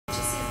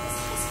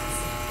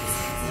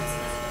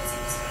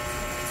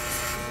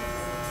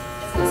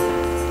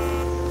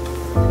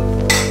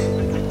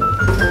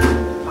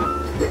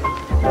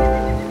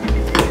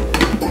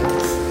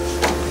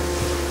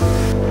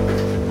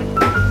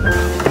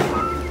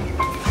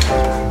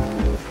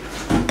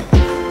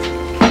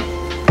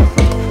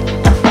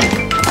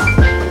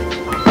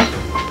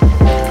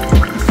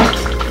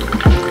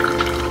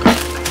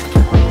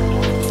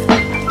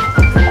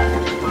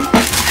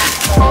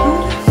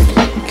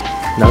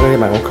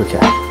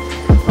croquette.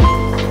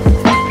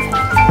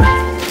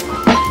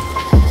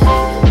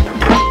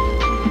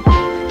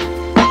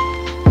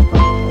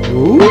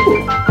 Ooh,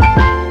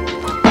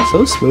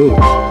 so smooth.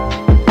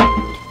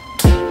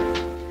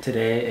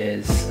 Today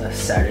is a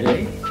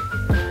Saturday.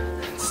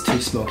 It's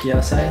too smoky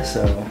outside,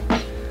 so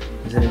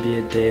it's gonna be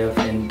a day of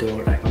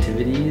indoor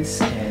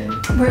activities, and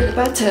we're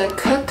about to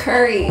cook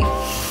curry.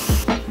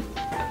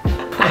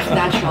 Act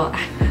natural.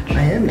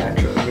 I am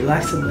natural.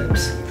 Relax the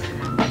lips.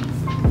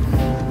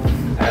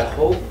 I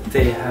hope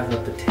they have a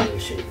potato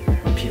shaker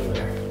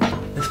peeler.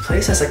 This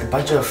place has like a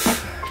bunch of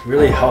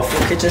really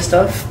helpful kitchen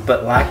stuff,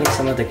 but lacking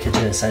some of the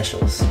kitchen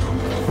essentials.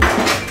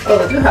 Oh,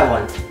 they do have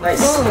one. Nice.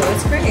 Oh,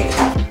 that's great.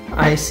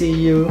 I see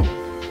you,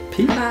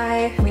 Pete.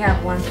 Hi. We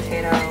have one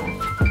potato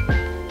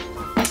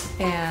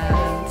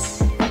and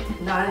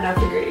not enough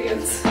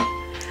ingredients.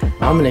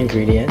 I'm an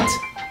ingredient.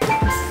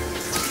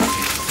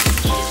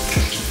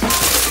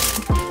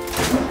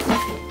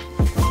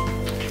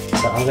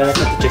 So I'm gonna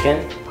cook the chicken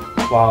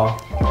while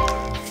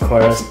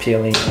Cora's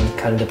peeling and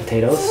cutting the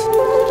potatoes.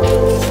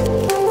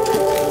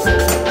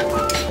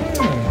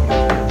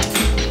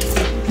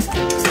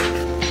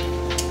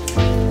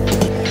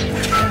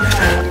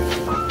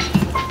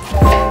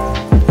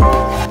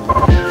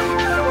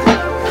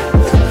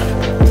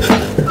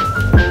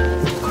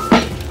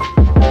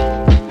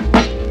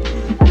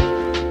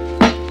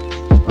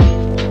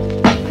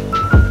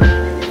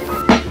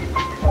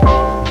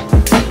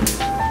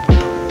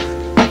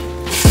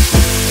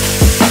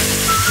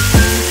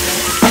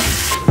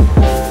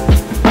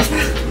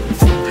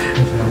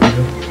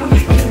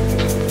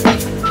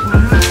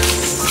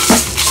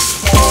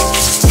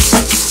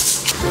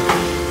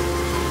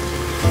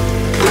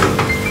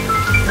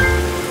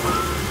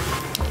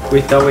 We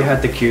thought we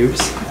had the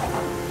cubes,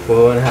 but we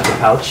wouldn't have the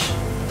pouch,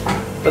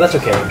 but that's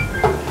okay.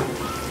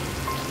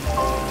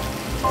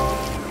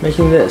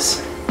 Making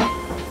this.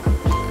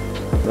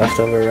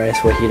 Leftover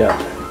rice will heat up.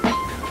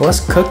 What's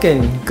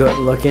cooking? Good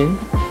looking.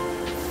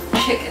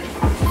 Chicken.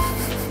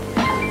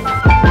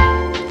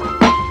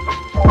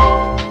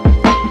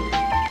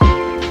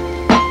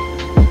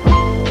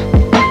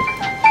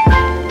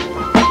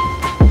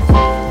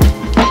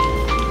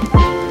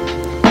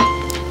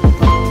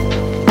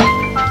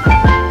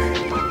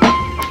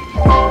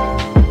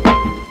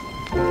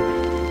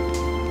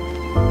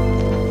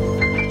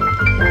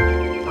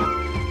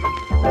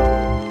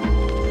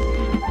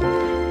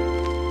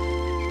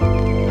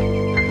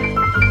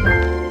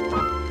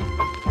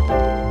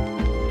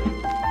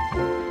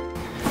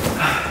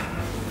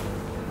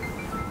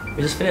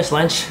 We just finished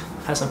lunch,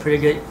 had some pretty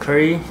good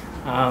curry,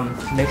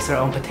 mixed our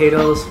own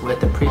potatoes with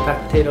the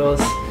pre-packed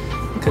potatoes,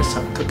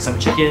 cooked some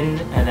chicken,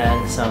 and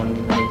then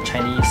some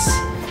Chinese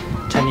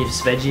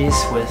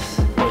veggies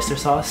with oyster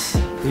sauce.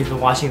 We've been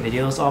watching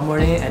videos all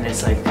morning, and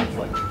it's like,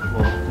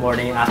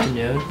 morning,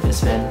 afternoon.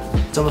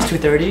 It's almost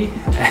 2:30,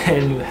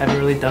 and we haven't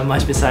really done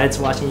much besides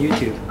watching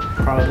YouTube.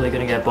 Probably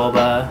gonna get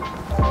boba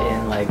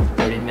in like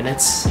 30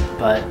 minutes,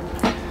 but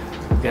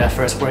we got our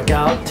first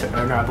workout to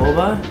earn our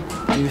boba,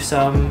 do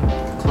some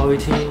Chloe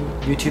Ting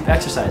YouTube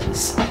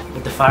exercises.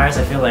 With the fires,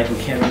 I feel like we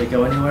can't really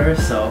go anywhere,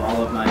 so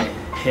all of my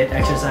HIIT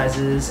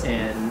exercises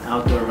and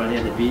outdoor running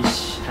at the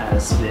beach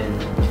has been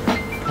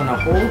put on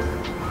hold.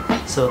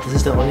 So this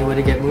is the only way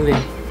to get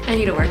moving. I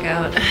need to work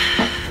out.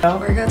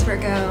 Workouts.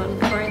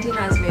 Quarantine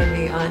has made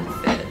me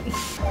unfit.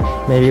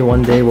 Maybe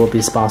one day we'll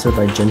be sponsored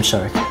by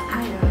Gymshark. I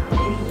don't know,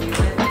 maybe you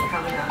would,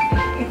 probably not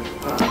me.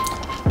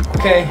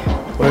 Okay,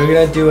 we're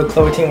gonna do a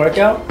Chloe Ting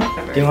workout.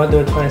 Do you want to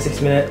do a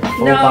 26-minute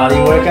full body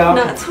workout?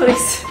 Not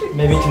 26.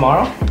 Maybe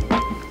tomorrow?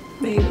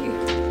 Maybe.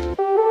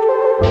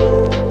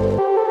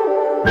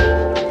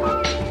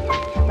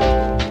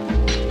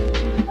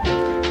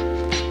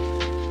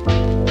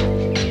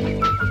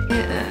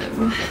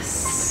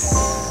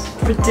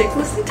 I'm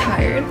ridiculously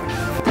tired.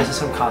 This is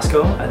from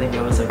Costco. I think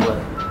it was like what,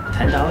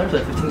 $10 or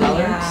 $15?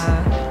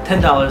 Yeah.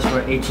 $10 for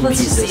 18 Let's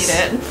pieces. just eat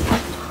it.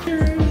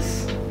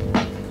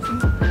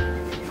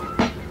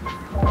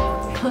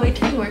 Chloe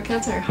Ting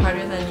workouts are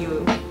harder than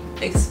you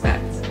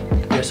expect.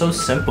 They're so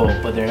simple,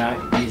 but they're not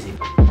easy.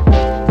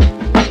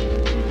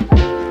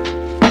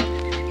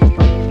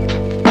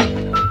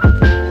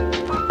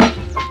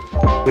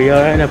 We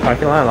are in a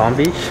parking lot in Long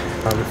Beach.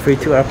 Free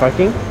 2-hour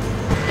parking.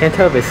 Can't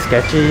tell if it's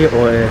sketchy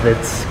or if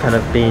it's kind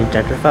of being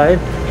gentrified.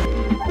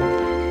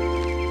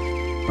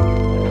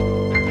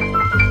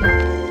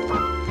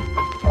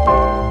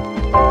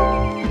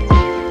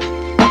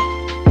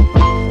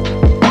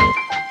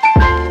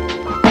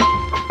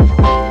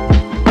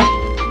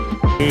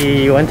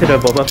 We went to the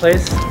boba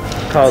place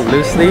called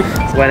Loose Leaf.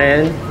 Went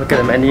in, looked at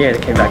the menu, and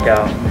it came back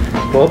out.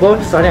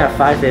 Boba starting at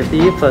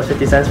 $5.50 plus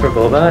 50 cents for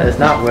boba is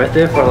not worth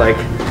it for like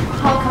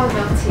Hong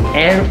milk tea.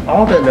 and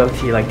all the milk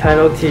tea, like Thai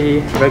milk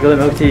tea, regular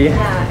milk tea.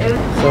 Yeah, it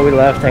was So we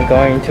left and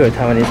going to a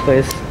Taiwanese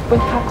place with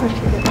popcorn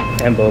chicken.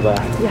 and boba.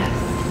 Yes.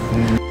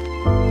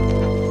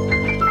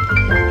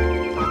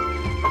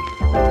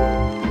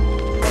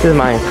 This is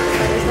mine.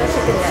 There's no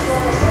chicken yet.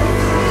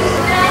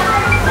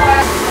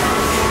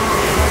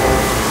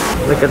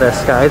 Look at the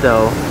sky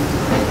though.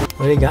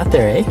 What do you got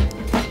there, eh?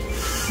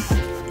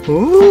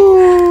 Ooh!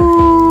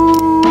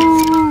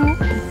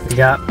 We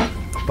got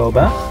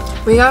boba.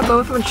 We got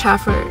boba from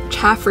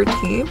Chaffer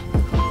Tea.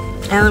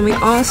 And then we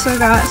also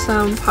got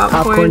some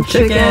popcorn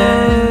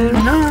chicken.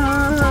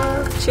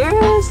 Ah.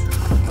 Cheers!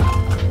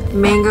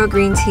 Mango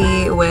green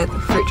tea with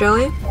fruit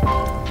jelly,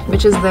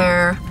 which is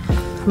their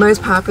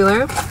most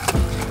popular.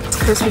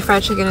 Crispy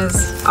fried chicken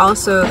is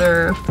also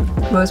their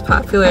most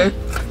popular.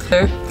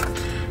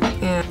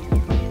 And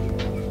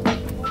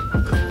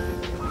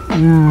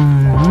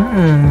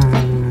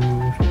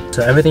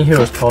So everything here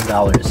was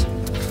 $12.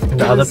 In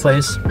the other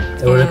place,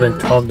 it would have been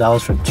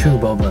 $12 for 2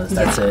 bobas.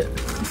 That's it.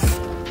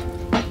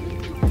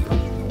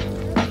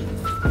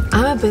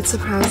 I'm a bit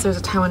surprised there's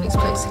a Taiwanese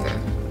place here.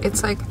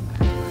 It's like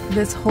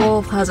this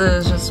whole plaza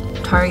is just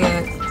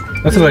Target.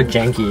 Looks like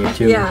janky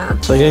too. Yeah.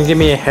 So you're gonna give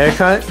me a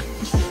haircut?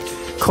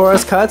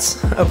 Cora's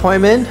Cuts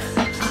appointment?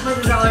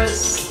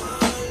 $100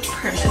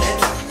 per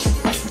minute.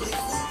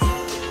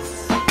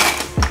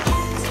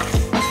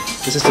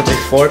 This is the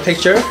before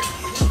picture.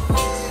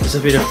 This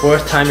will be the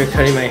 4th time you're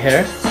cutting my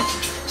hair.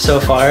 So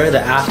far,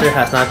 the after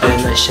has not been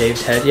a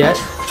shaved head yet.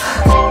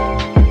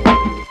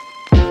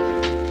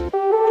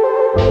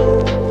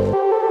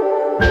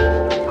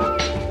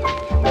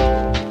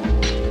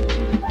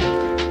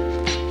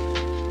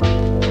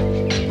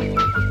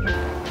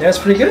 Yeah, it's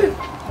pretty good.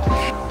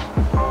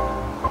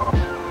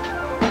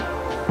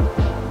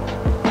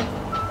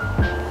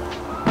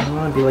 I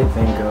want to be like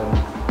Van Gogh.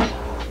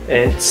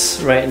 It's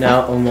right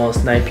now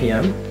almost 9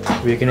 p.m.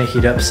 We're gonna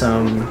heat up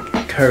some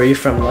curry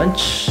from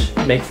lunch,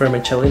 make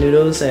vermicelli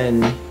noodles,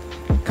 and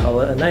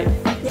call it a night.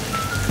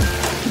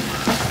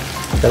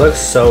 That looks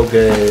so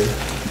good.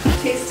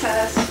 Taste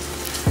test.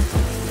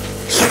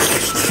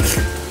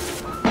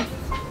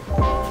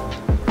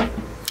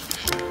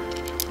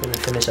 Gonna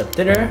finish up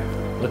dinner,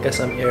 look at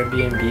some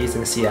Airbnbs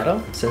in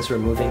Seattle since we're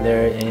moving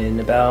there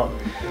in about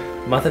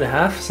a month and a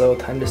half, so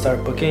time to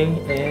start booking,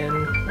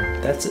 and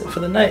that's it for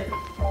the night.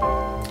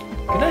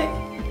 Good night.